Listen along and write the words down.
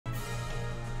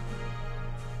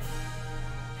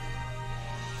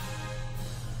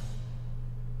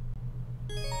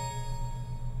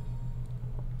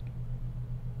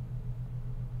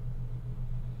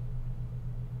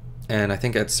and I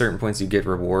think at certain points you get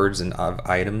rewards and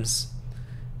items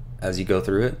as you go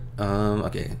through it.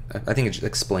 Okay, I think it's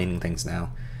explaining things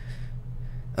now.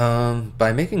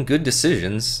 By making good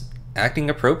decisions, acting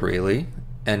appropriately,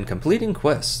 and completing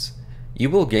quests, you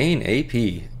will gain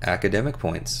AP, academic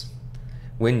points.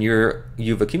 When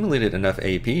you've accumulated enough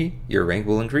AP, your rank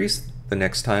will increase the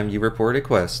next time you report a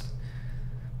quest.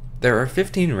 There are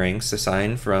 15 ranks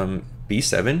assigned from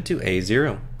B7 to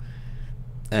A0,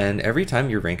 and every time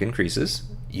your rank increases,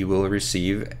 you will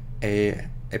receive a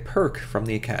perk from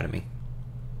the academy.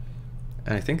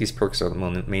 And I think these perks are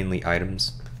mainly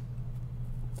items.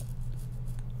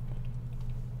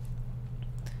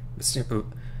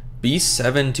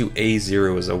 B7 to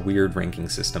A0 is a weird ranking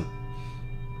system.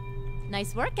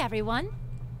 Nice work, everyone.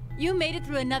 You made it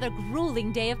through another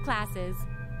grueling day of classes.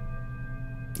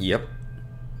 Yep.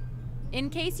 In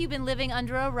case you've been living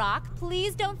under a rock,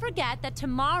 please don't forget that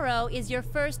tomorrow is your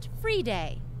first free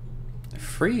day.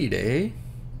 Free day?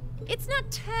 It's not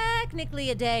technically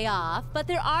a day off, but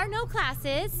there are no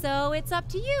classes, so it's up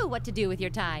to you what to do with your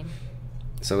time.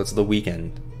 So it's the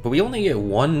weekend. But we only get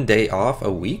one day off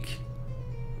a week?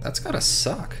 That's gotta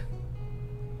suck.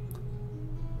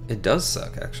 It does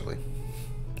suck, actually.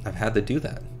 I've had to do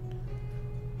that.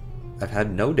 I've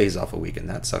had no days off a week, and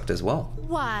that sucked as well.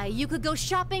 Why, you could go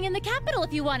shopping in the capital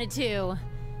if you wanted to.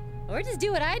 Or just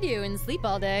do what I do and sleep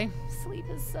all day. Sleep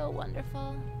is so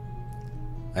wonderful.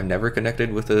 I've never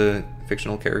connected with a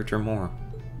fictional character more.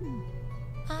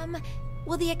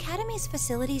 Will the Academy's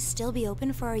facilities still be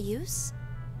open for our use?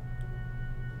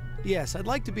 Yes, I'd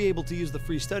like to be able to use the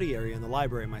free study area in the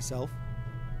library myself.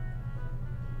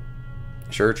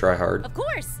 Sure, try hard. Of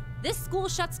course! This school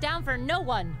shuts down for no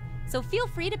one. So feel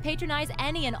free to patronize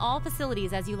any and all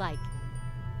facilities as you like.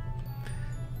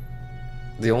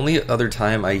 The only other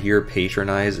time I hear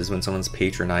patronize is when someone's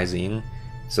patronizing,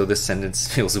 so this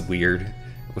sentence feels weird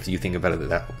if you think about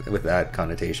it with that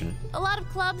connotation. A lot of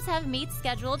clubs have meets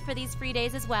scheduled for these free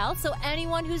days as well, so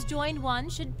anyone who's joined one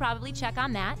should probably check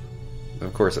on that.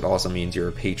 Of course, it also means you're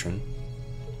a patron.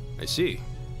 I see.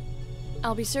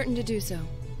 I'll be certain to do so.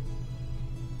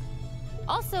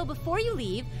 Also, before you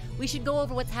leave, we should go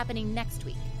over what's happening next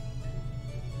week.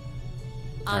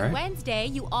 On Wednesday,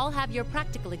 you all have your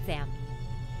practical exam.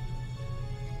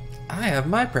 I have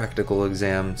my practical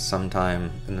exam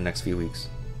sometime in the next few weeks.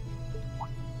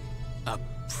 A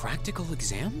practical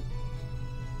exam?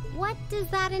 What does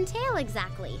that entail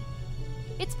exactly?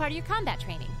 It's part of your combat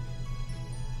training.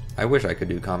 I wish I could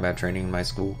do combat training in my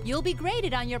school. You'll be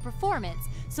graded on your performance,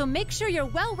 so make sure you're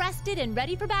well rested and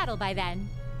ready for battle by then.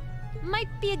 Might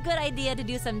be a good idea to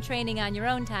do some training on your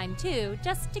own time too,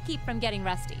 just to keep from getting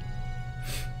rusty.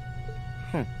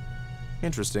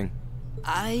 Interesting.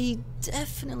 I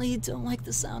definitely don't like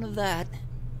the sound of that.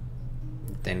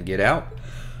 Then get out.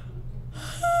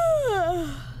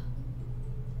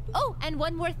 Oh, and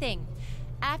one more thing.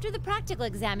 After the practical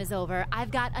exam is over,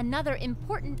 I've got another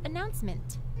important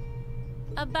announcement.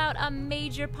 About a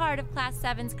major part of Class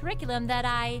 7's curriculum that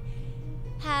I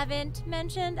haven't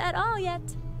mentioned at all yet.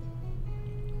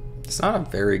 It's not a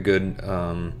very good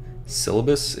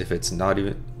syllabus if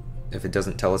it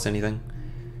doesn't tell us anything.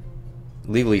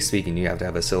 Legally speaking, you have to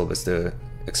have a syllabus to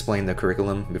explain the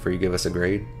curriculum before you give us a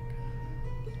grade.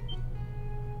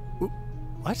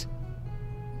 What?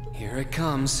 Here it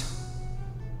comes.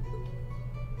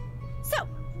 So,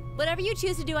 whatever you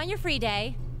choose to do on your free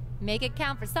day, make it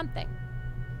count for something.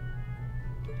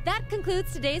 That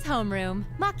concludes today's homeroom.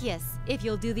 Machias, if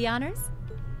you'll do the honors.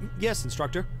 Yes,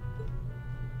 instructor.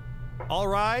 All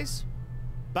rise.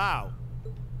 Bow.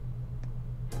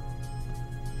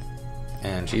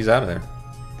 And she's out of there.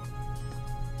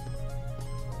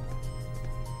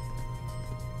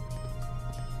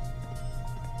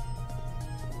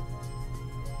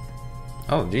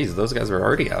 Oh, geez, those guys were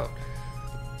already out.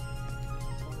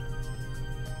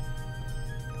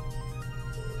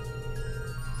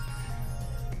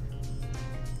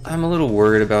 I'm a little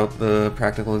worried about the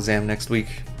practical exam next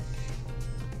week.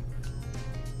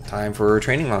 Time for a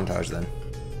training montage then.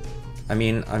 I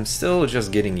mean, I'm still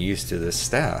just getting used to this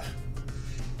staff.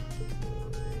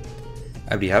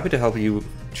 I'd be happy to help you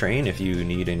train if you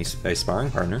need a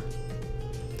sparring partner.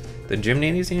 The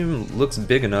gymnasium looks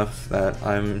big enough that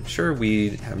I'm sure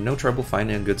we have no trouble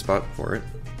finding a good spot for it.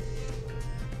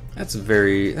 That's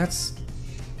very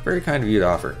kind of you to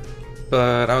offer.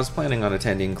 But I was planning on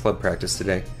attending club practice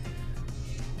today.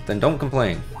 Then don't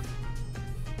complain.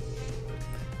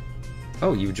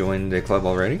 Oh, you joined a club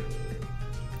already?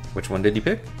 Which one did you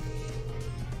pick?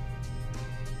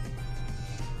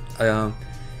 I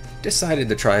decided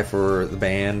to try for the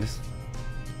band.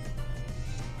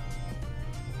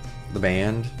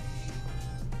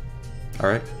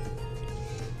 Alright.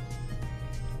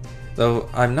 Though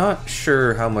I'm not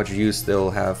sure how much use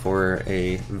they'll have for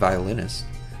a violinist.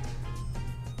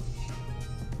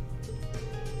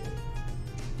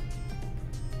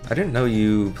 I didn't know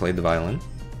you played the violin.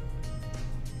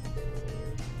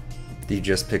 Did you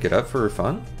just pick it up for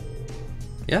fun?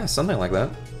 Yeah, something like that.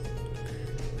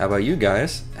 How about you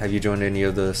guys? Have you joined any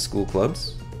of the school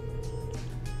clubs?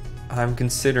 I'm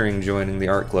considering joining the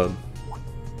art club.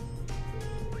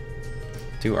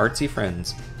 Two artsy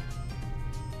friends.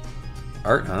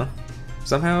 Art, huh?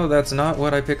 Somehow that's not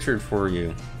what I pictured for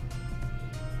you.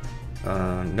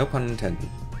 No pun intended.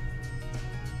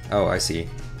 Oh, I see.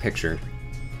 Pictured.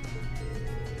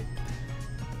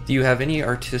 Do you have any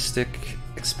artistic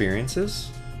experiences?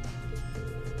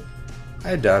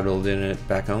 I dabbled in it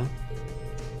back home.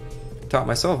 Taught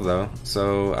myself though,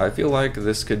 so I feel like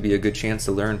this could be a good chance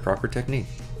to learn proper technique.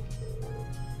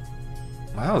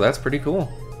 Wow, that's pretty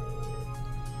cool.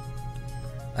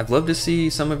 I'd love to see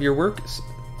some of your work.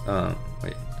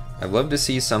 I'd love to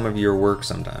see some of your work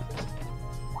sometime.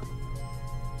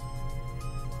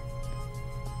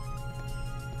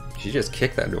 She just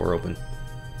kicked that door open.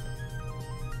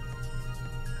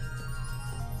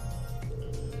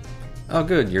 Oh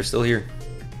good, you're still here.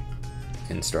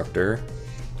 Instructor.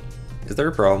 Is there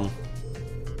a problem?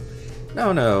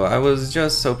 No, I was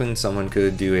just hoping someone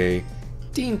could do a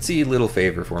teensy little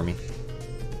favor for me.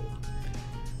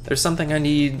 There's something I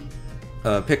need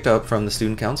picked up from the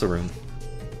student council room.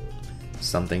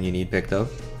 Something you need picked up?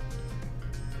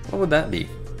 What would that be?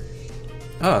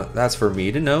 Ah, that's for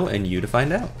me to know and you to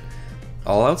find out.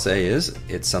 All I'll say is,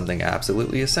 it's something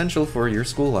absolutely essential for your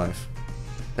school life.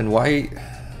 Then why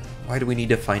do we need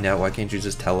to find out? Why can't you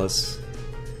just tell us?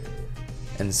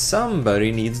 And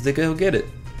somebody needs to go get it.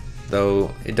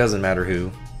 Though, it doesn't matter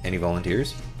who. Any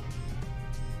volunteers?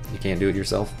 You can't do it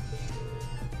yourself?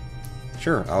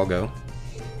 Sure, I'll go.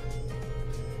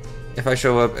 If I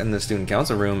show up in the student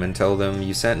council room and tell them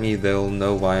you sent me, they'll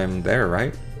know why I'm there,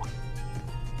 right?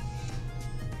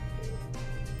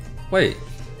 Wait.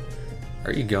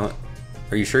 Are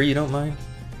you sure you don't mind?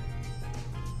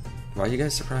 Why are you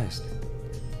guys surprised?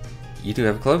 You two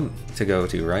have a club to go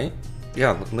to, right?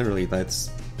 Yeah, literally,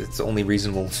 it's the only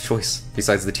reasonable choice,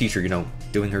 besides the teacher, you know,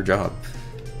 doing her job.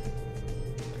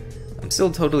 I'm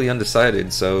still totally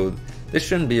undecided, so this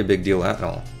shouldn't be a big deal at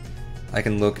all. I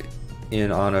can look in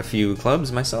on a few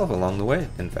clubs myself along the way,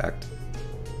 in fact.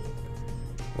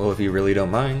 Well, if you really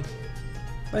don't mind.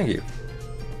 Thank you.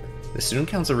 The student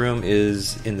council room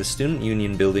is in the student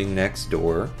union building next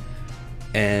door,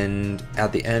 and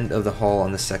at the end of the hall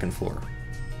on the second floor.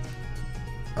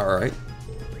 Alright.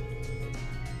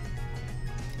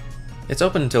 It's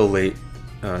open until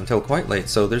quite late,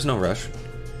 so there's no rush.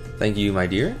 Thank you, my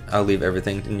dear. I'll leave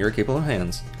everything in your capable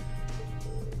hands.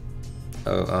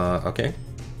 Oh, okay.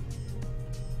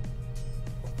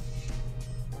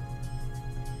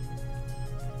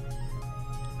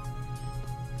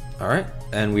 Alright,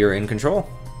 and we are in control.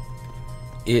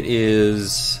 It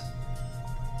is...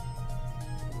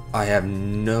 I have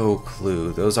no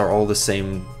clue. Those are all the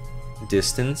same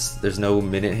distance. There's no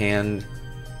minute hand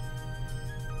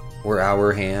or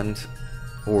hour hand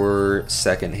or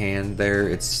second hand there.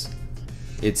 It's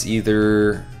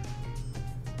either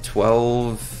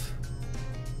 12,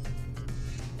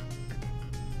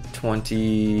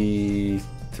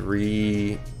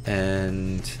 23,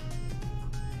 and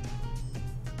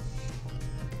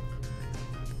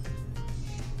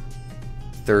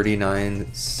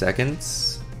 39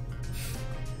 seconds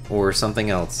or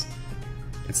something else.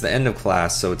 It's the end of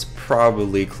class, so it's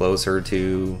probably closer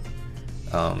to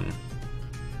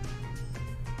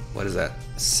what is that?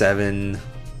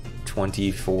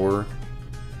 7:24,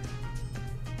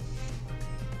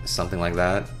 something like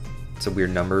that. It's a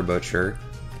weird number, but sure.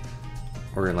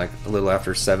 Or like a little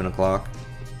after 7 o'clock.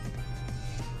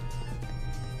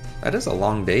 That is a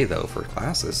long day though for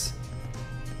classes,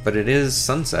 but it is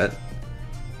sunset.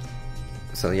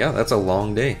 So yeah, that's a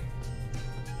long day.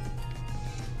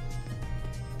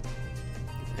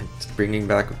 It's bringing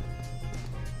back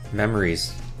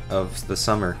memories of the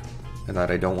summer that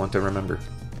I don't want to remember.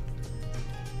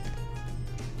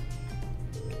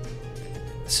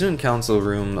 Student council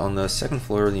room on the second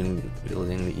floor of the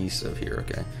building, the east of here.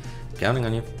 Okay, counting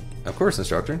on you. Of course,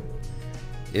 instructor.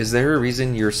 Is there a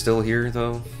reason you're still here,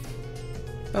 though?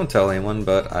 Don't tell anyone,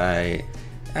 but I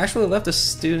actually left a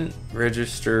student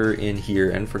register in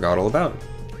here and forgot all about it.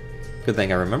 Good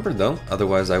thing I remembered, though.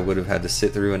 Otherwise, I would have had to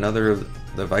sit through another of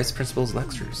the vice principal's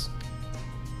lectures.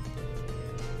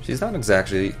 She's not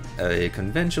exactly a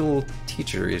conventional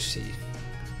teacher, is she?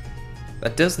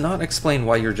 That does not explain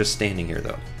why you're just standing here,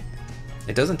 though.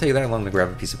 It doesn't take that long to grab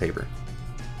a piece of paper.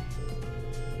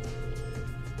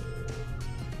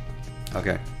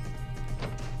 Okay.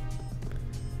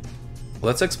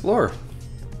 Let's explore.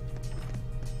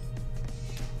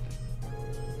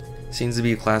 Seems to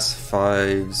be Class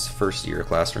 5's first year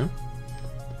classroom.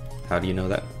 How do you know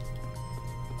that?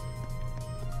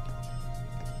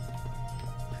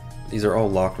 These are all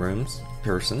locked rooms.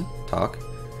 Person, talk.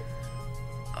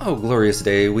 Oh, glorious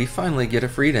day. We finally get a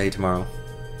free day tomorrow.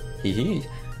 Hee hee.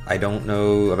 I don't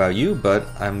know about you, but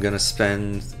I'm gonna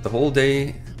spend the whole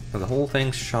day, or the whole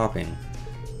thing shopping.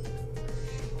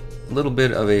 A little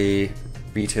bit of a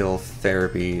retail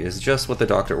therapy is just what the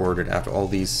doctor ordered after all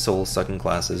these soul-sucking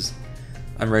classes.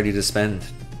 I'm ready to spend.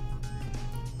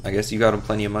 I guess you got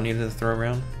plenty of money to throw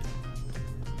around?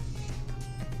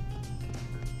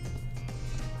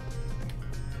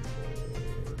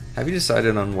 Have you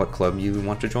decided on what club you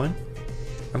want to join?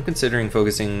 I'm considering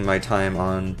focusing my time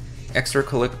on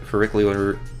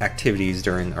extracurricular activities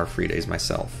during our free days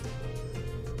myself.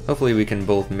 Hopefully we can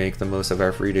both make the most of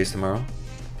our free days tomorrow.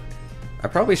 I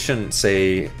probably shouldn't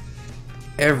say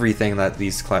everything that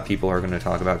these people are going to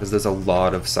talk about because there's a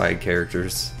lot of side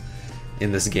characters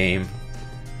in this game.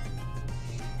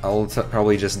 I'll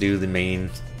probably just do the main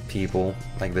people,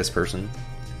 like this person.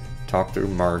 Talk through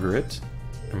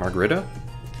Margarita?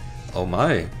 Oh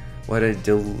my, what a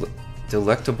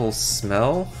delectable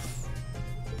smell.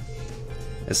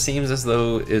 It seems as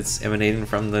though it's emanating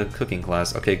from the cooking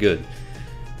class. Okay, good.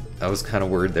 I was kind of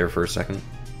worried there for a second.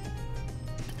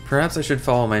 Perhaps I should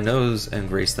follow my nose and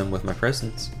grace them with my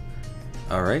presence.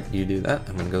 Alright, you do that.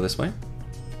 I'm gonna go this way.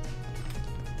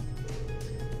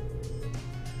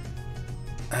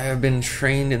 I have been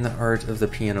trained in the art of the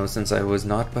piano since I was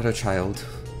not but a child.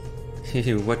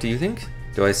 What do you think?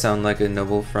 Do I sound like a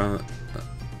noble from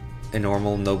a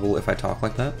normal noble if I talk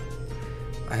like that?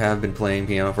 I have been playing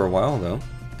piano for a while though,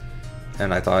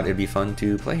 and I thought it'd be fun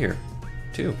to play here,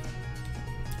 too.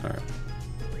 Alright.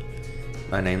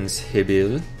 My name's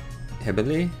Hybel,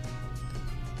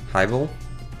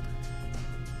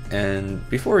 and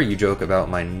before you joke about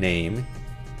my name,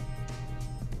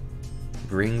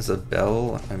 rings a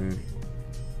bell, I'm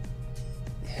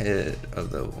head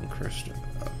of the Christian.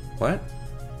 What?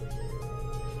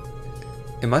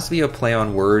 It must be a play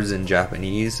on words in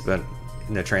Japanese, but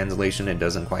in the translation it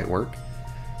doesn't quite work.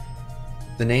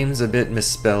 The name's a bit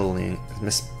misleading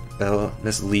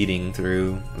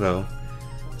through, though,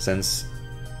 since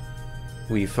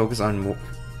we focus on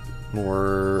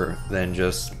more than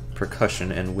just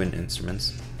percussion and wind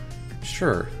instruments.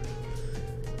 Sure.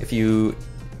 If your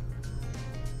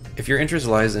interest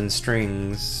lies in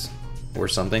strings or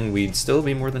something, we'd still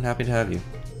be more than happy to have you.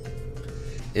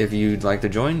 If you'd like to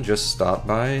join, just stop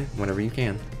by whenever you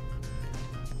can.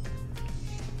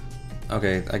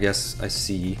 Okay, I guess I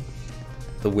see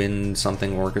the wind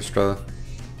something orchestra.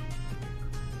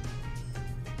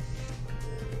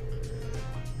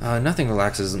 Nothing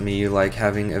relaxes me like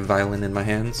having a violin in my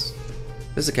hands.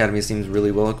 This academy seems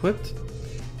really well equipped.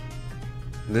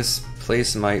 This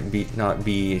place might not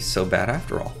be so bad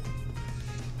after all.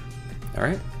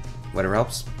 Alright, whatever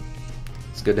helps.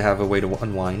 It's good to have a way to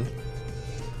unwind.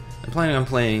 I'm planning on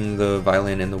playing the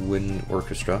violin in the wind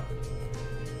orchestra.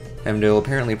 Hemdall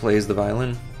apparently plays the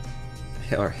violin,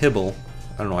 or Hybel,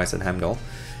 I don't know why I said Hemdall,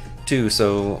 too,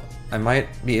 so I might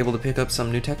be able to pick up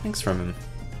some new techniques from him.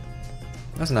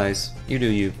 That's nice. You do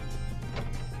you.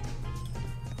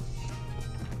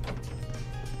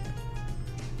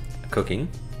 Cooking.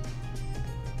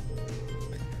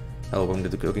 Welcome to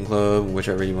the cooking club.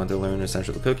 Whichever you want to learn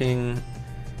essential cooking.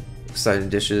 Exciting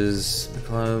dishes. The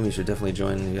club. You should definitely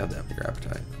join. You have to have your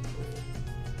appetite.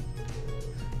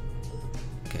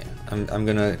 Okay, I'm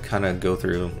gonna kind of go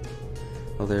through.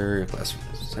 Well, there, your class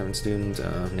 7 student.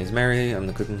 Name's Mary. I'm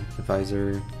the cooking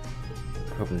advisor.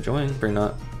 Hoping to join. Bring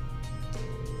not.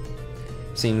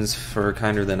 Seems far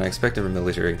kinder than I expected from a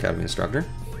military academy instructor.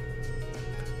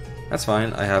 That's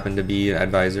fine. I happen to be an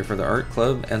advisor for the art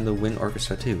club and the wind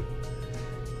orchestra too.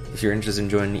 If you're interested in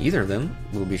joining either of them,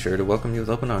 we'll be sure to welcome you with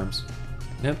open arms.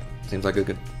 Yep, seems like a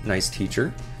good, nice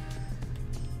teacher.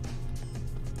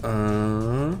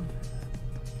 I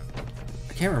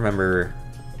can't remember.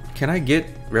 Can I get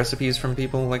recipes from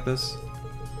people like this?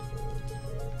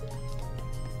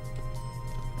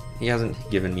 He hasn't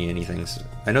given me anything. So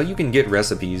I know you can get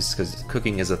recipes because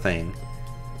cooking is a thing,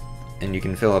 and you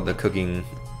can fill out the cooking.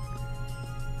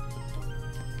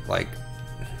 Like,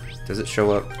 does it show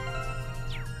up?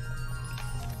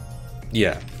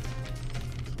 Yeah.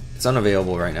 It's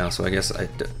unavailable right now, so I guess it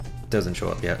doesn't show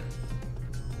up yet.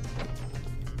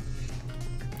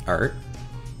 Art.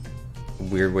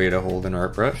 Weird way to hold an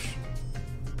art brush.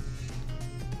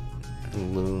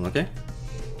 Okay.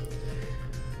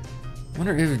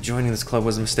 Wonder if joining this club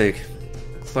was a mistake.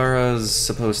 Clara's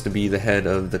supposed to be the head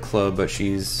of the club, but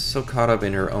she's so caught up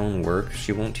in her own work,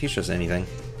 she won't teach us anything.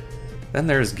 Then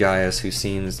there's Gaius, who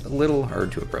seems a little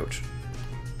hard to approach.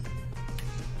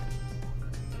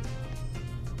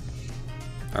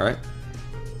 Alright.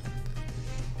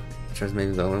 Tries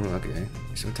maybe the okay.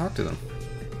 Should we talk to them?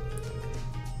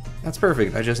 That's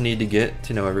perfect. I just need to get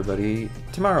to know everybody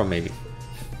tomorrow, maybe.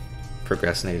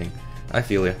 Procrastinating. I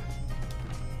feel ya.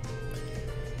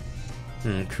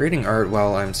 Creating art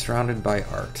while I'm surrounded by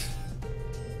art.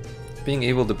 Being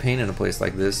able to paint in a place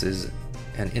like this is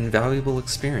an invaluable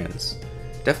experience.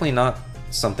 Definitely not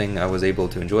something I was able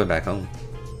to enjoy back home.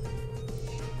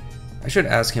 I should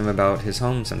ask him about his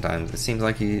home sometimes. It seems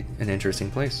like an interesting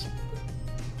place.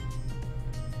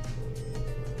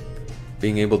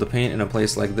 Being able to paint in a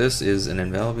place like this is an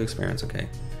invaluable experience. Okay.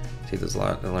 See, there's a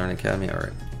lot to learn Academy.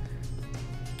 Alright.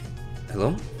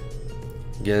 Hello?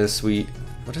 Guess we...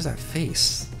 What is that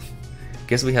face?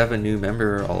 Guess we have a new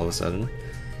member all of a sudden.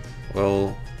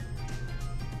 Well...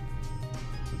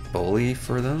 Bully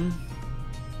for them?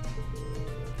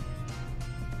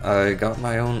 I got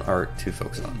my own art to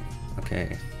focus on.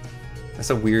 Okay. That's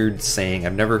a weird saying.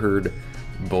 I've never heard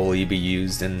bully be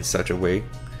used in such a way.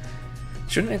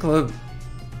 Shouldn't a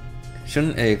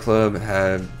club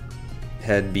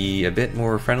head be a bit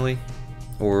more friendly?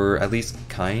 Or at least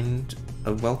kind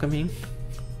of welcoming?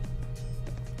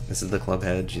 This is the club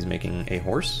head. She's making a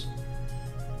horse.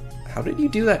 How did you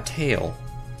do that tail?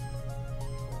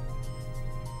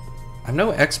 I'm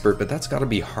no expert, but that's gotta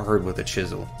be hard with a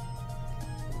chisel.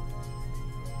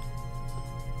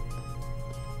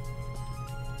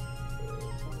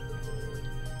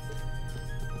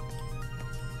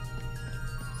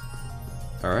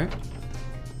 Alright.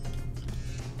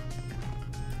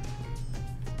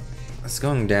 It's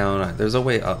going down. There's a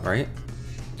way up, right?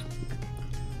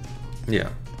 Yeah.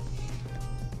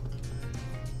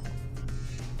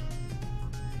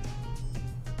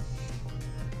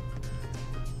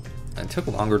 It took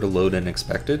longer to load than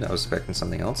expected. I was expecting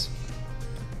something else.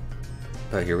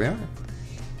 But here we are.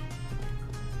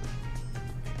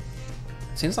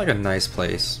 Seems like a nice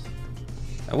place.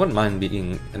 I wouldn't mind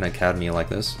being an academy like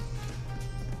this.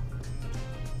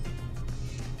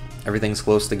 Everything's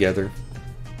close together.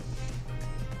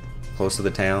 Close to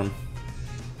the town.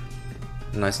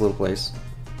 Nice little place.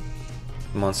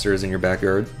 Monsters in your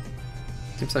backyard.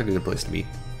 Seems like a good place to be.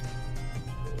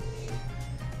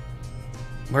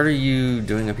 What are you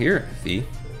doing up here, V?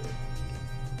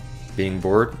 Being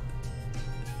bored?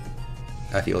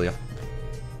 I feel ya.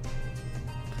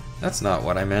 That's not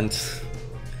what I meant.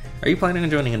 Are you planning on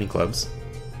joining any clubs?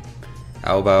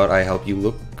 How about I help you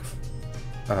look?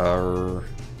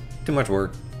 Too much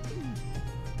work.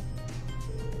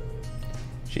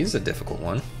 She's a difficult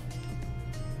one.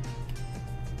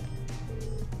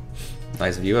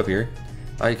 Nice view up here.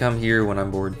 I come here when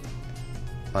I'm bored.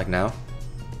 Like now?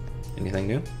 Anything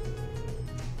new?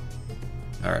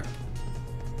 Alright.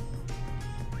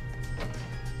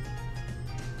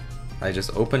 I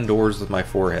just open doors with my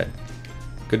forehead.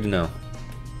 Good to know.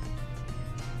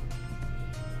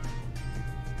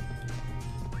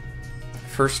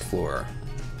 First floor.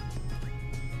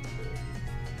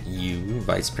 You,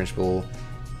 Vice Principal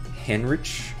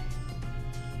Henrich?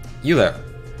 You there.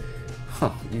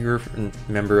 Huh, you're a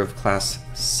member of Class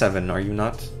 7, are you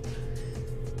not?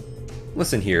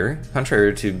 Listen here,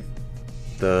 contrary to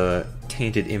the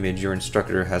tainted image your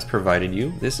instructor has provided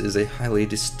you, this is a highly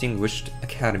distinguished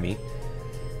academy.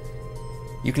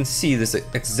 You can see this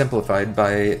exemplified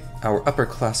by our upper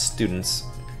class students,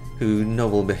 whose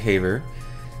noble behavior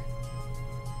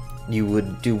you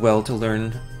would do well to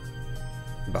learn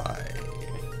by.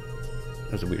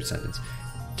 That was a weird sentence.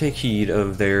 Take heed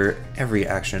of their every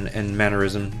action and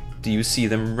mannerism. Do you see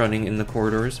them running in the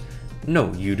corridors?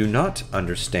 No, you do not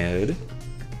understand.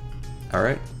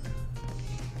 Alright.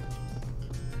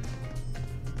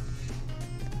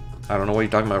 I don't know what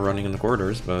you're talking about running in the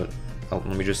corridors, but let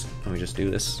me just do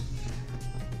this.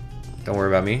 Don't worry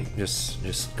about me.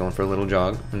 Just going for a little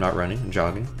jog. I'm not running, I'm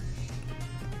jogging.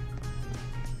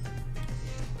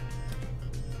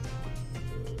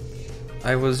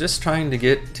 I was just trying to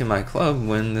get to my club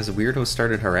when this weirdo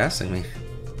started harassing me.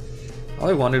 All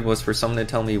I wanted was for someone to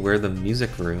tell me where the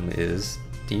music room is.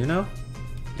 Do you know?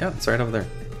 Yeah, it's right over there.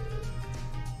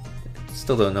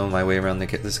 Still don't know my way around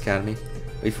this academy.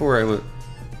 Before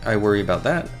I worry about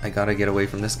that, I gotta get away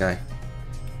from this guy.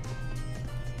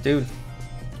 Dude.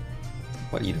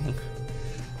 What are you doing?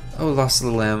 Oh, lost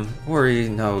little lamb, worry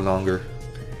no longer.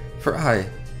 For I,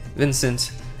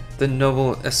 Vincent, the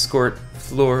noble escort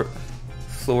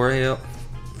Floral...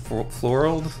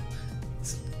 Floral...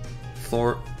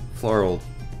 Floral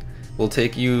will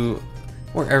take you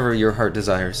wherever your heart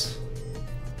desires.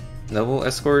 Noble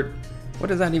escort? What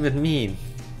does that even mean?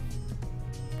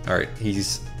 Alright,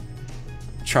 he's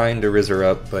trying to rizz her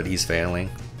up, but he's failing.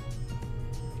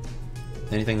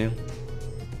 Anything new?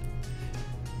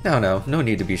 No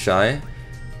need to be shy.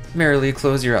 Merrily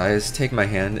close your eyes, take my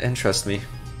hand, and trust me.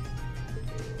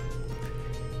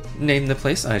 Name the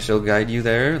place, I shall guide you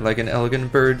there, like an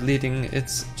elegant bird leading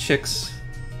its chicks.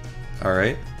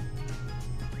 Alright.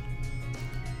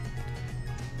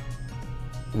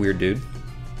 Weird dude.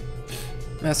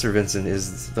 Master Vincent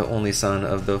is the only son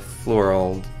of the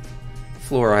Fluoride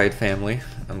family.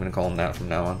 I'm gonna call him that from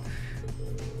now on.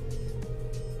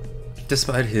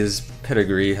 Despite his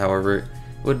pedigree, however,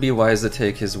 it would be wise to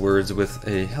take his words with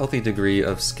a healthy degree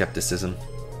of skepticism.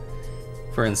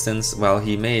 For instance, while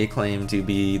he may claim to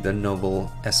be the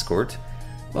noble escort,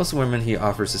 most women he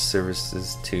offers his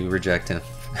services to reject him.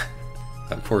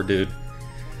 That poor dude.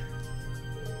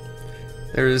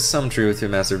 There is some truth to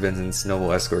Master Vincent's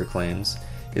noble escort claims.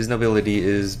 His nobility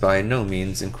is by no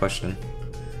means in question.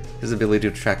 His ability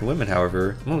to attract women,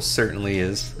 however, most certainly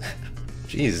is.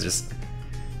 Jeez, just...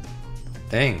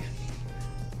 dang.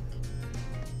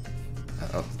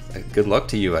 Good luck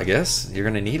to you, I guess. You're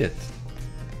gonna need it.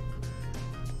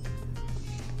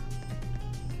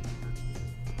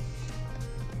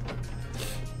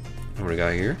 What do we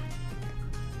got here?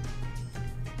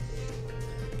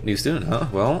 New student, huh?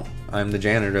 Well, I'm the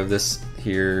janitor of this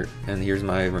here, and here's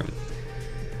my room.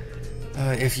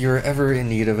 If you're ever in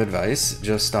need of advice,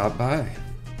 just stop by.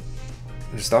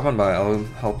 Just stop on by. I'll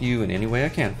help you in any way I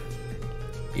can.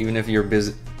 Even if you're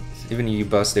busy, even if you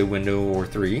bust a window or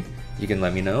three, you can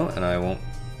let me know, and I won't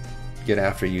get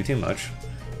after you too much.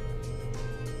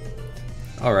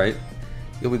 Alright.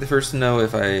 You'll be the first to know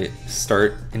if I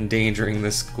start endangering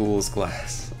the school's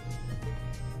class.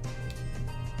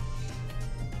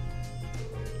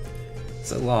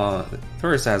 It's a long...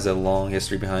 First has a long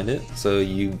history behind it, so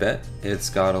you bet it's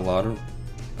got a lot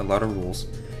of rules.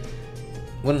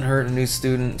 Wouldn't hurt a new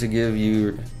student to give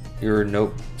you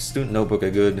your student notebook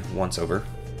a good once-over.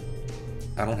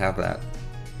 I don't have that.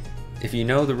 If you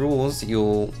know the rules,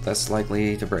 you'll less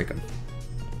likely to break them.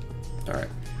 Alright.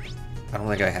 I don't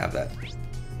think I have that.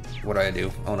 What do I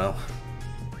do? Oh no.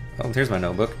 Oh, here's my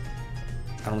notebook.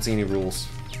 I don't see any rules.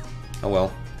 Oh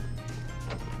well.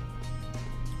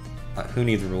 Who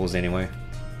needs rules anyway?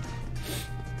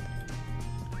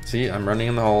 See, I'm running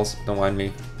in the halls. Don't mind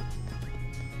me.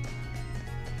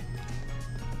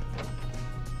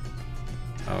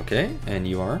 Okay, and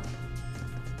you are?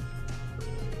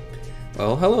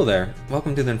 Well, hello there.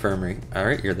 Welcome to the infirmary.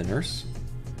 Alright, you're the nurse.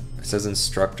 It says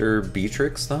Instructor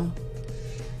Beatrix, though.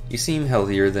 You seem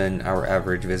healthier than our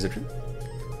average visitor.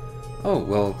 Oh,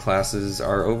 well, classes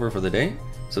are over for the day,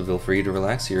 so feel free to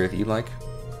relax here if you like.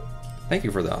 Thank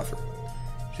you for the offer.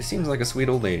 She seems like a sweet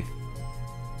old lady.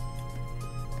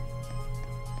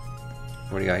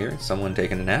 What do you got here? Someone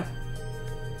taking a nap?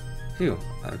 Phew,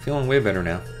 I'm feeling way better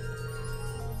now.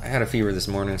 I had a fever this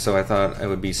morning, so I thought it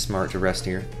would be smart to rest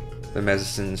here. The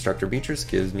medicine instructor Beatrice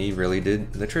gives me really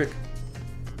did the trick.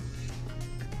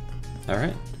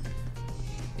 Alright.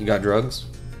 You got drugs?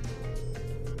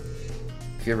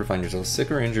 If you ever find yourself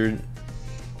sick or injured,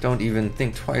 don't even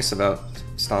think twice about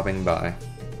stopping by.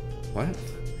 What?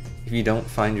 If you don't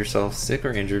find yourself sick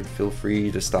or injured, feel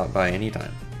free to stop by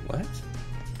anytime. What?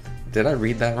 Did I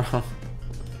read that wrong?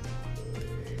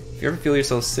 If you ever feel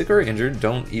yourself sick or injured,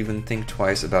 don't even think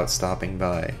twice about stopping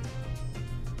by.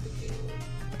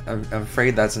 I'm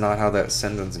afraid that's not how that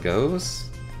sentence goes.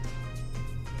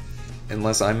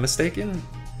 Unless I'm mistaken.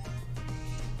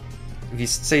 If you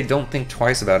say don't think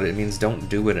twice about it, it means don't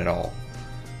do it at all.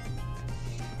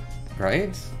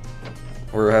 Right?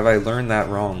 Or have I learned that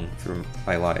wrong through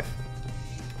my life?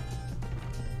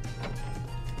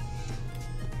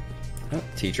 Oh,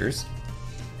 teachers.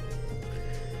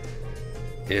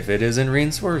 If it isn't Rean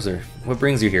Swerzer, what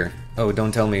brings you here? Oh,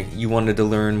 don't tell me you wanted to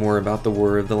learn more about the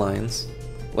War of the Lions.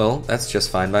 Well, that's just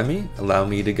fine by me. Allow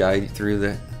me to guide you through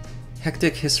the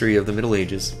hectic history of the Middle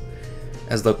Ages.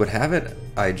 As luck would have it,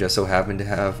 I just so happen to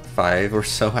have 5 or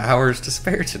so hours to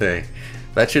spare today.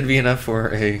 That should be enough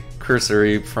for a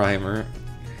cursory primer.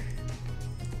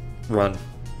 Run,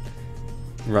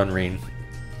 Rean.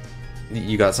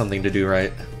 You got something to do,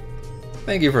 right?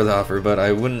 Thank you for the offer, but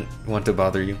I wouldn't want to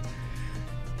bother you.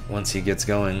 Once he gets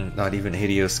going, not even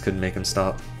Helios could make him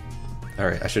stop.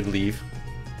 Alright, I should leave.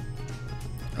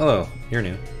 Hello, you're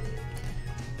new.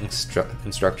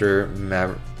 Instructor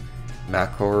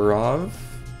Makarov?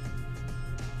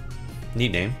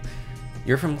 Neat name.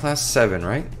 You're from class 7,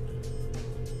 right?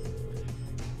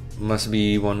 Must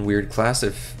be one weird class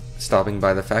if stopping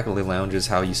by the faculty lounge is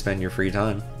how you spend your free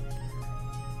time.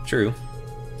 True.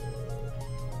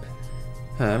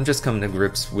 I'm just coming to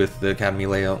grips with the academy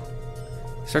layout.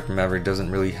 Instructor Maverick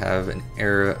doesn't really have an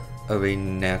air of a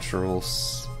natural...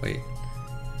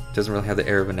 doesn't really have the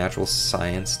air of a natural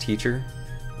science teacher.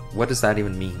 What does that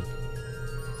even mean?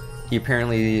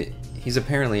 He's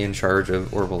apparently in charge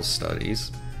of orbital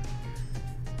studies.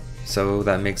 So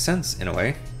that makes sense in a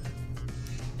way.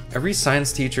 Every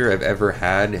science teacher I've ever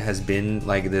had has been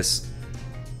like this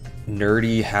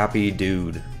nerdy, happy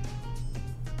dude.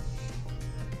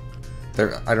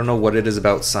 I don't know what it is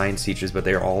about science teachers, but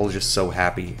they're all just so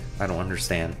happy. I don't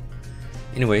understand.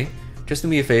 Anyway, just do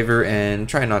me a favor and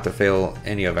try not to fail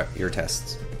any of your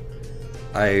tests.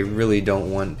 I really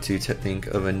don't want to think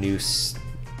of new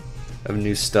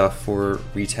stuff for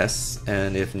retests,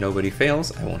 and if nobody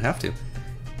fails, I won't have to.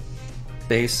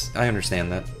 Base, I understand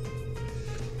that.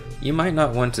 You might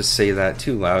not want to say that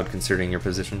too loud considering your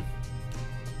position.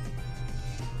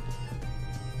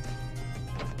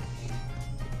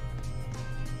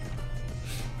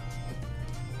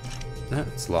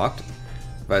 It's locked.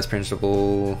 Vice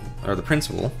Principal, or the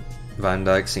Principal, Van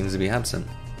Dyke seems to be absent.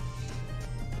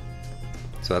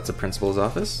 So that's the Principal's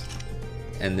office.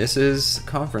 And this is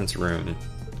conference room.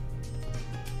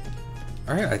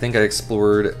 Alright, I think I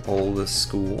explored all the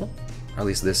school. Or at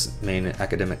least this main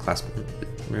academic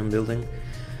classroom building.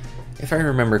 If I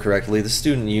remember correctly, the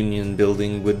Student Union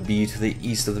building would be to the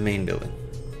east of the main building.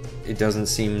 It doesn't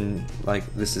seem like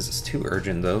this is too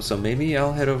urgent though, so maybe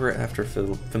I'll head over after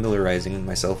familiarizing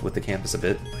myself with the campus a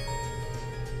bit.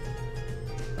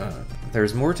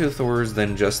 There's more to Thors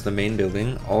than just the main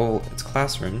building, all its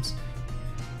classrooms.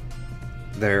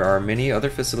 There are many other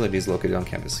facilities located on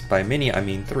campus. By many, I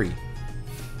mean 3.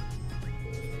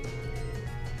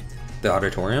 The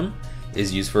auditorium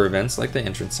is used for events like the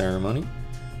entrance ceremony.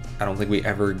 I don't think we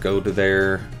ever go to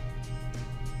there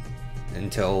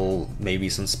until maybe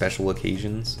some special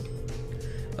occasions.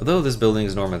 Although this building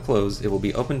is normally closed, it will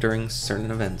be open during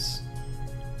certain events.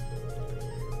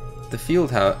 The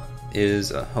field house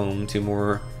is a home to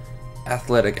more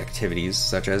athletic activities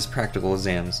such as practical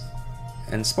exams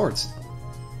and sports.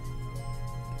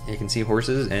 You can see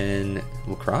horses and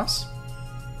lacrosse,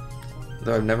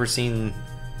 though I've never seen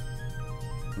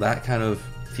that kind of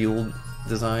field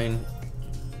design.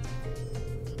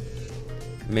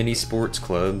 Many sports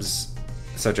clubs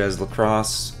such as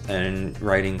lacrosse and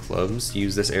riding clubs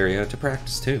use this area to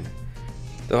practice too,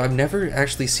 though I've never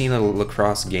actually seen a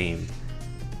lacrosse game.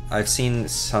 I've seen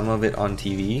some of it on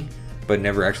TV, but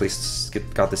never actually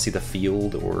got to see the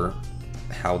field or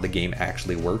how the game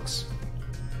actually works.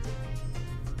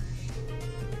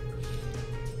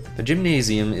 The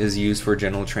gymnasium is used for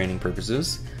general training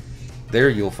purposes. There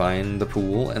you'll find the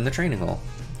pool and the training hall.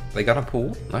 They got a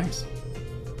pool? Nice.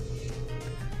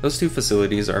 Those 2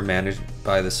 facilities are managed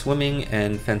by the swimming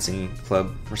and fencing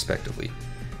club respectively.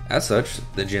 As such,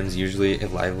 the gym's usually a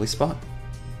lively spot.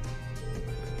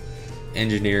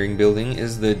 Engineering building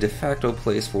is the de facto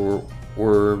place for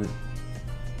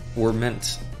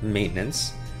ornament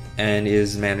maintenance and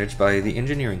is managed by the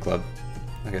engineering club.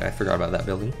 Okay, I forgot about that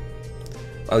building.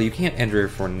 While you can't enter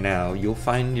for now, you'll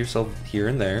find yourself here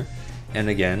and there, and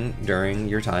again during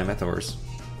your time at Thors.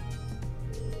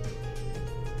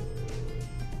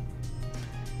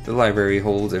 The library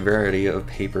holds a variety of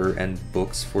paper and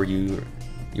books for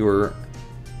your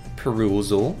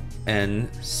perusal and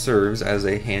serves as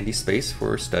a handy space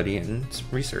for study and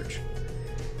research.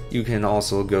 You can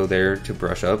also go there to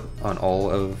brush up on all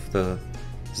of the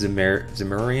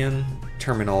Zemurian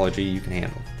terminology you can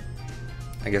handle.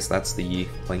 I guess that's the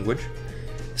language.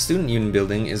 The Student Union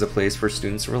building is a place for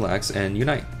students to relax and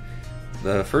unite.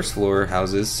 The first floor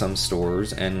houses some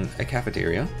stores and a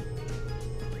cafeteria.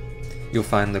 You'll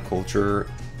find the culture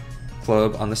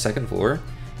club on the 2nd floor,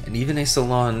 and even a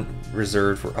salon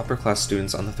reserved for upper-class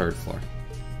students on the 3rd floor.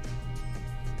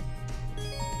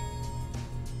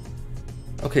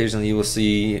 Occasionally you will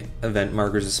see event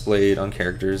markers displayed on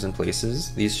characters and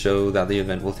places. These show that the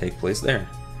event will take place there.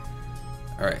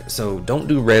 Alright, so don't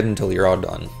do red until you're all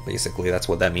done. Basically, that's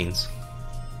what that means.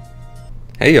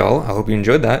 Hey y'all, I hope you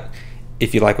enjoyed that.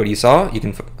 If you like what you saw, you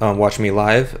can watch me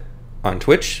live on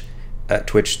Twitch at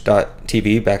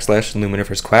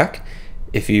twitch.tv/Luminifersquack.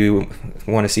 If you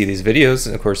want to see these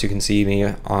videos, of course, you can see me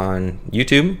on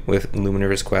YouTube with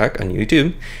Luminiferous Quack on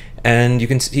YouTube, and you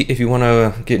can see if you want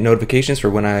to get notifications for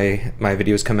when my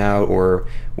videos come out or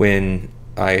when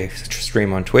I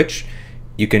stream on Twitch.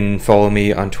 You can follow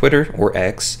me on Twitter or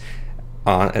X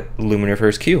at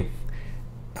LuminifersQ.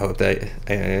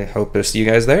 I hope to see you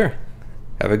guys there.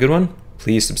 Have a good one.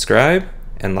 Please subscribe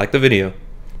and like the video.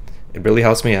 It really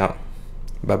helps me out.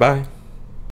 Bye bye.